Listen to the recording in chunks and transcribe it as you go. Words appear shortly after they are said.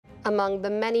Among the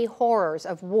many horrors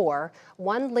of war,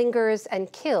 one lingers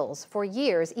and kills for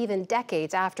years, even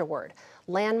decades afterward: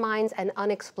 landmines and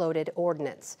unexploded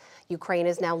ordnance. Ukraine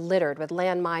is now littered with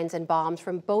landmines and bombs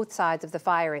from both sides of the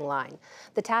firing line.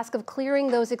 The task of clearing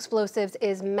those explosives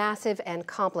is massive and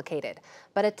complicated,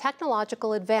 but a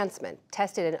technological advancement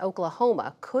tested in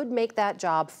Oklahoma could make that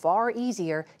job far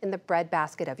easier in the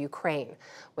breadbasket of Ukraine.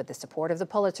 With the support of the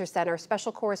Pulitzer Center,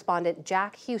 special correspondent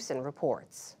Jack Hewson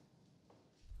reports.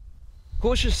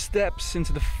 Cautious steps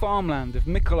into the farmland of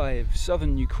Mykolaiv,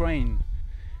 southern Ukraine.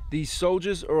 These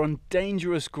soldiers are on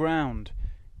dangerous ground.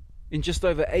 In just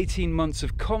over 18 months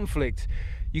of conflict,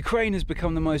 Ukraine has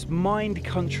become the most mined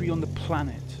country on the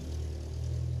planet.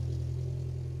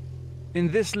 In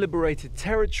this liberated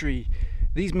territory,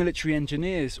 these military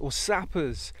engineers, or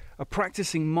sappers, are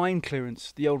practicing mine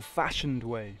clearance the old-fashioned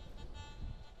way.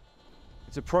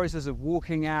 It's a process of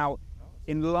walking out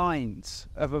in lines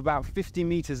of about 50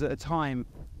 meters at a time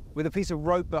with a piece of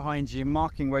rope behind you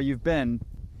marking where you've been.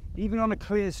 Even on a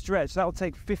clear stretch, that'll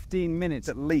take 15 minutes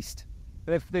at least.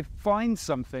 But if they find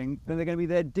something, then they're going to be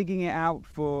there digging it out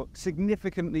for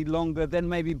significantly longer, then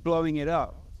maybe blowing it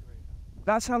up.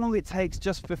 That's how long it takes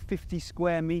just for 50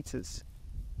 square meters.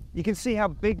 You can see how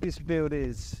big this field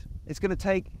is. It's going to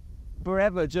take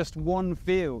forever just one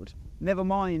field, never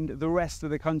mind the rest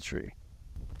of the country.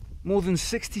 More than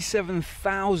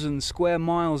 67,000 square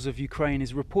miles of Ukraine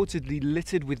is reportedly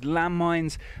littered with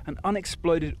landmines and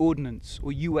unexploded ordnance,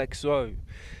 or UXO.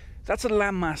 That's a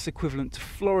landmass equivalent to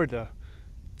Florida.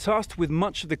 Tasked with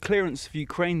much of the clearance of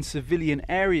Ukraine's civilian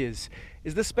areas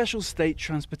is the Special State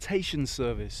Transportation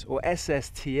Service, or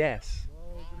SSTS.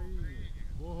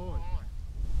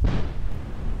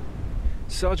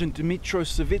 Sergeant Dmytro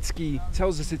Savitsky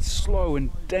tells us it's slow and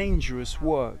dangerous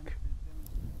work.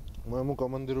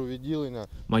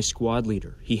 My squad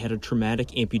leader, he had a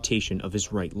traumatic amputation of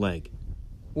his right leg.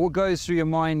 What goes through your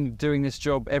mind doing this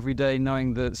job every day,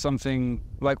 knowing that something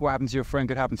like what happened to your friend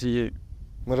could happen to you?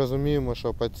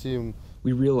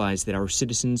 We realize that our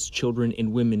citizens, children,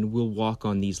 and women will walk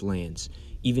on these lands.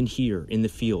 Even here in the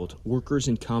field, workers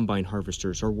and combine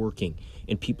harvesters are working,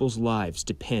 and people's lives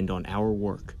depend on our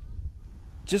work.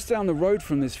 Just down the road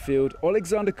from this field,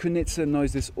 Alexander Kunitsa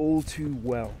knows this all too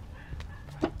well.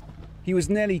 He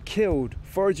was nearly killed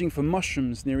foraging for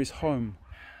mushrooms near his home.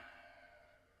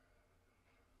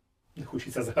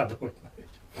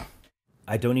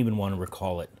 I don't even want to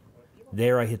recall it.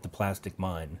 There I hit the plastic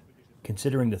mine.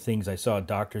 Considering the things I saw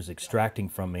doctors extracting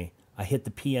from me, I hit the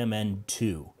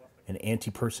PMN-2, an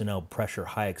anti-personnel pressure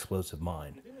high explosive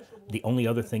mine. The only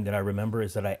other thing that I remember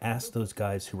is that I asked those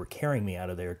guys who were carrying me out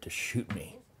of there to shoot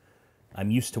me. I'm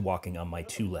used to walking on my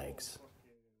two legs.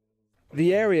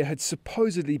 The area had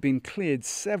supposedly been cleared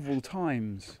several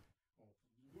times.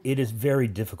 It is very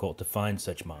difficult to find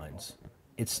such mines.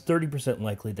 It's 30%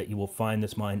 likely that you will find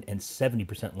this mine and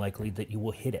 70% likely that you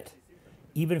will hit it.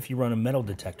 Even if you run a metal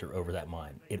detector over that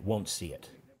mine, it won't see it.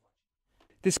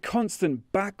 This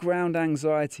constant background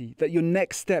anxiety that your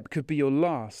next step could be your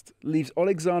last leaves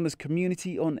Alexander's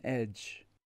community on edge.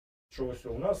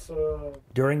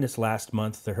 During this last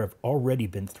month, there have already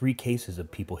been 3 cases of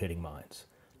people hitting mines.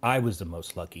 I was the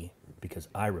most lucky because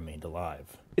I remained alive.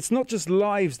 It's not just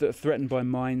lives that are threatened by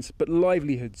mines, but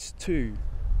livelihoods too.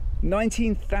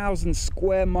 19,000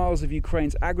 square miles of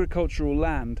Ukraine's agricultural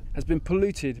land has been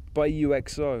polluted by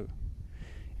UXO.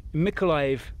 In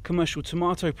Mykolaiv, commercial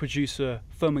tomato producer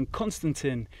Fomin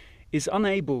Konstantin is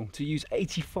unable to use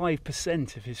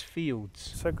 85% of his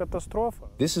fields.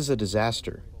 This is a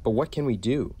disaster, but what can we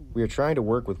do? We are trying to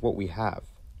work with what we have.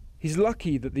 He's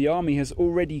lucky that the army has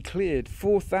already cleared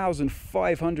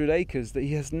 4,500 acres that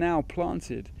he has now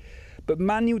planted. But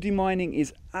manual demining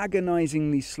is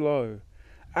agonizingly slow.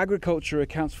 Agriculture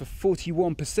accounts for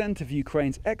 41% of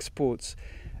Ukraine's exports,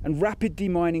 and rapid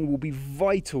demining will be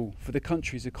vital for the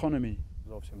country's economy.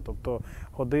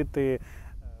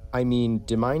 I mean,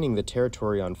 demining the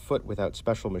territory on foot without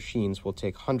special machines will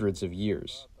take hundreds of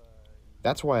years.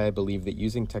 That's why I believe that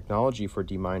using technology for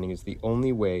demining is the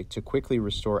only way to quickly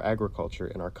restore agriculture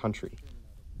in our country.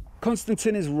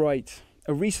 Konstantin is right.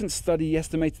 A recent study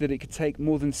estimated that it could take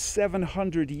more than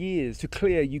 700 years to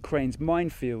clear Ukraine's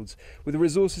minefields with the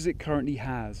resources it currently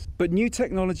has. But new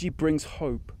technology brings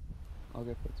hope. I'll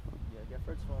get first one. Yeah, get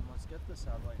first one. Let's get the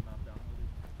satellite map down.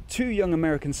 2 young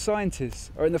American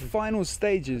scientists are in the final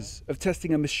stages of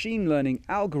testing a machine learning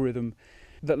algorithm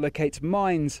that locates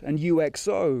mines and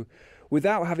UXO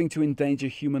without having to endanger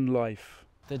human life.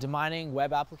 The demining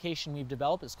web application we've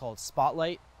developed is called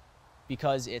Spotlight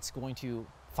because it's going to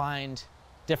find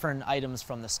different items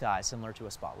from the sky, similar to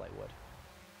a spotlight would.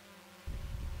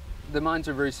 The mines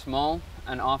are very small,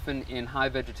 and often in high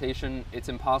vegetation, it's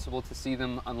impossible to see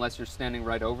them unless you're standing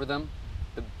right over them.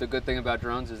 The good thing about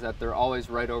drones is that they're always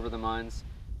right over the mines.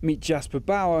 Meet Jasper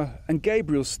Bauer and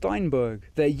Gabriel Steinberg.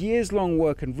 Their years-long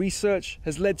work and research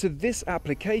has led to this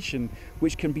application,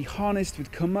 which can be harnessed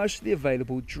with commercially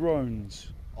available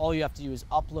drones. All you have to do is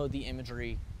upload the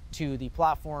imagery to the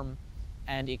platform,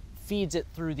 and it feeds it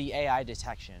through the AI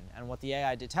detection. And what the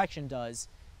AI detection does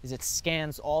is it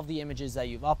scans all of the images that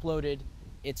you've uploaded.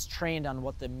 It's trained on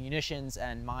what the munitions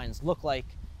and mines look like,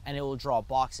 and it will draw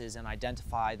boxes and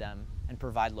identify them and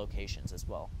provide locations as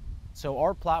well. So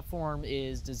our platform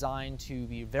is designed to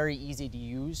be very easy to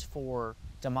use for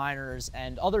deminers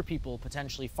and other people,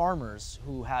 potentially farmers,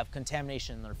 who have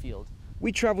contamination in their field.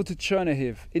 We traveled to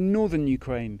Chernihiv in northern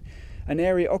Ukraine, an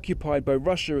area occupied by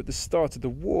Russia at the start of the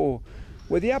war,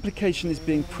 where the application is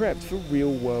being prepped for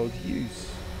real-world use.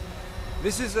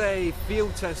 This is a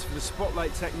field test for the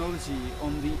Spotlight technology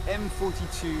on the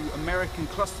M42 American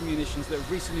cluster munitions that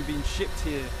have recently been shipped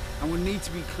here and will need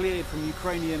to be cleared from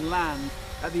Ukrainian land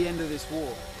at the end of this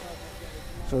war.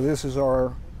 So this is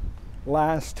our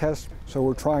last test, so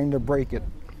we're trying to break it.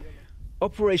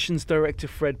 Operations Director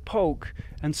Fred Polk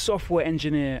and software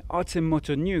engineer Artem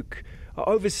Motonyuk are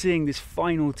overseeing this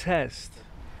final test.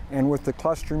 And with the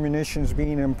cluster munitions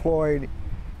being employed,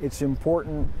 it's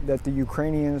important that the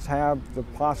Ukrainians have the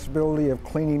possibility of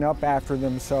cleaning up after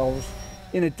themselves.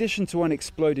 In addition to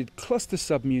unexploded cluster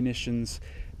submunitions,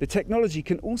 the technology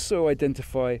can also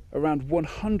identify around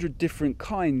 100 different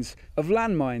kinds of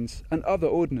landmines and other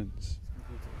ordnance.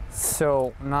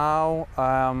 So now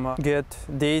I'm get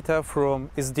data from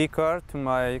SD card to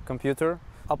my computer,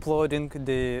 uploading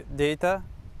the data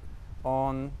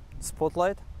on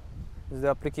Spotlight, the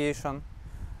application,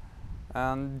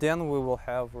 and then we will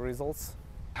have results.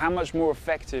 How much more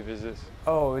effective is this?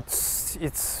 Oh, it's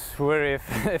very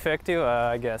effective,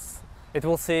 I guess. It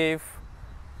will save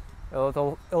a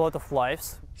lot of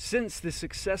lives. Since the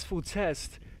successful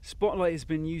test, Spotlight has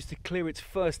been used to clear its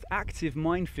first active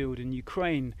minefield in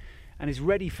Ukraine and is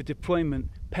ready for deployment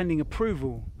pending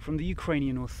approval from the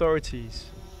Ukrainian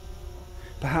authorities.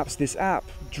 Perhaps this app,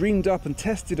 dreamed up and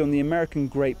tested on the American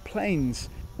Great Plains,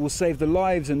 will save the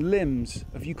lives and limbs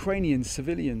of Ukrainian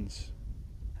civilians.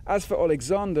 As for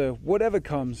Alexander, whatever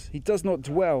comes, he does not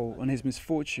dwell on his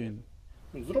misfortune.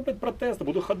 I'll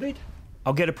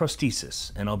get a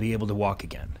prosthesis and I'll be able to walk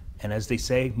again. And as they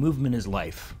say, movement is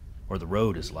life, or the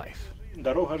road is life.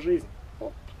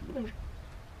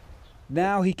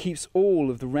 Now he keeps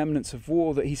all of the remnants of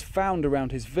war that he's found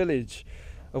around his village,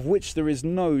 of which there is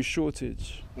no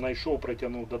shortage.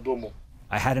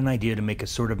 I had an idea to make a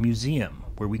sort of museum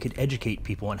where we could educate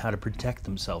people on how to protect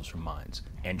themselves from mines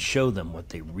and show them what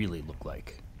they really look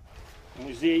like.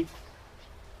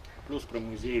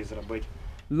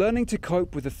 Learning to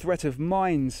cope with the threat of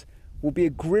mines will be a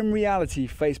grim reality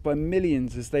faced by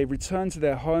millions as they return to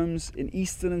their homes in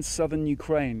eastern and southern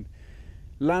Ukraine,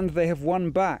 land they have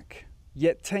won back,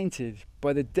 yet tainted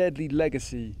by the deadly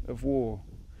legacy of war.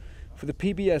 For the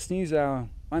PBS NewsHour,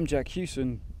 I'm Jack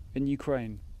Hewson in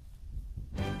Ukraine.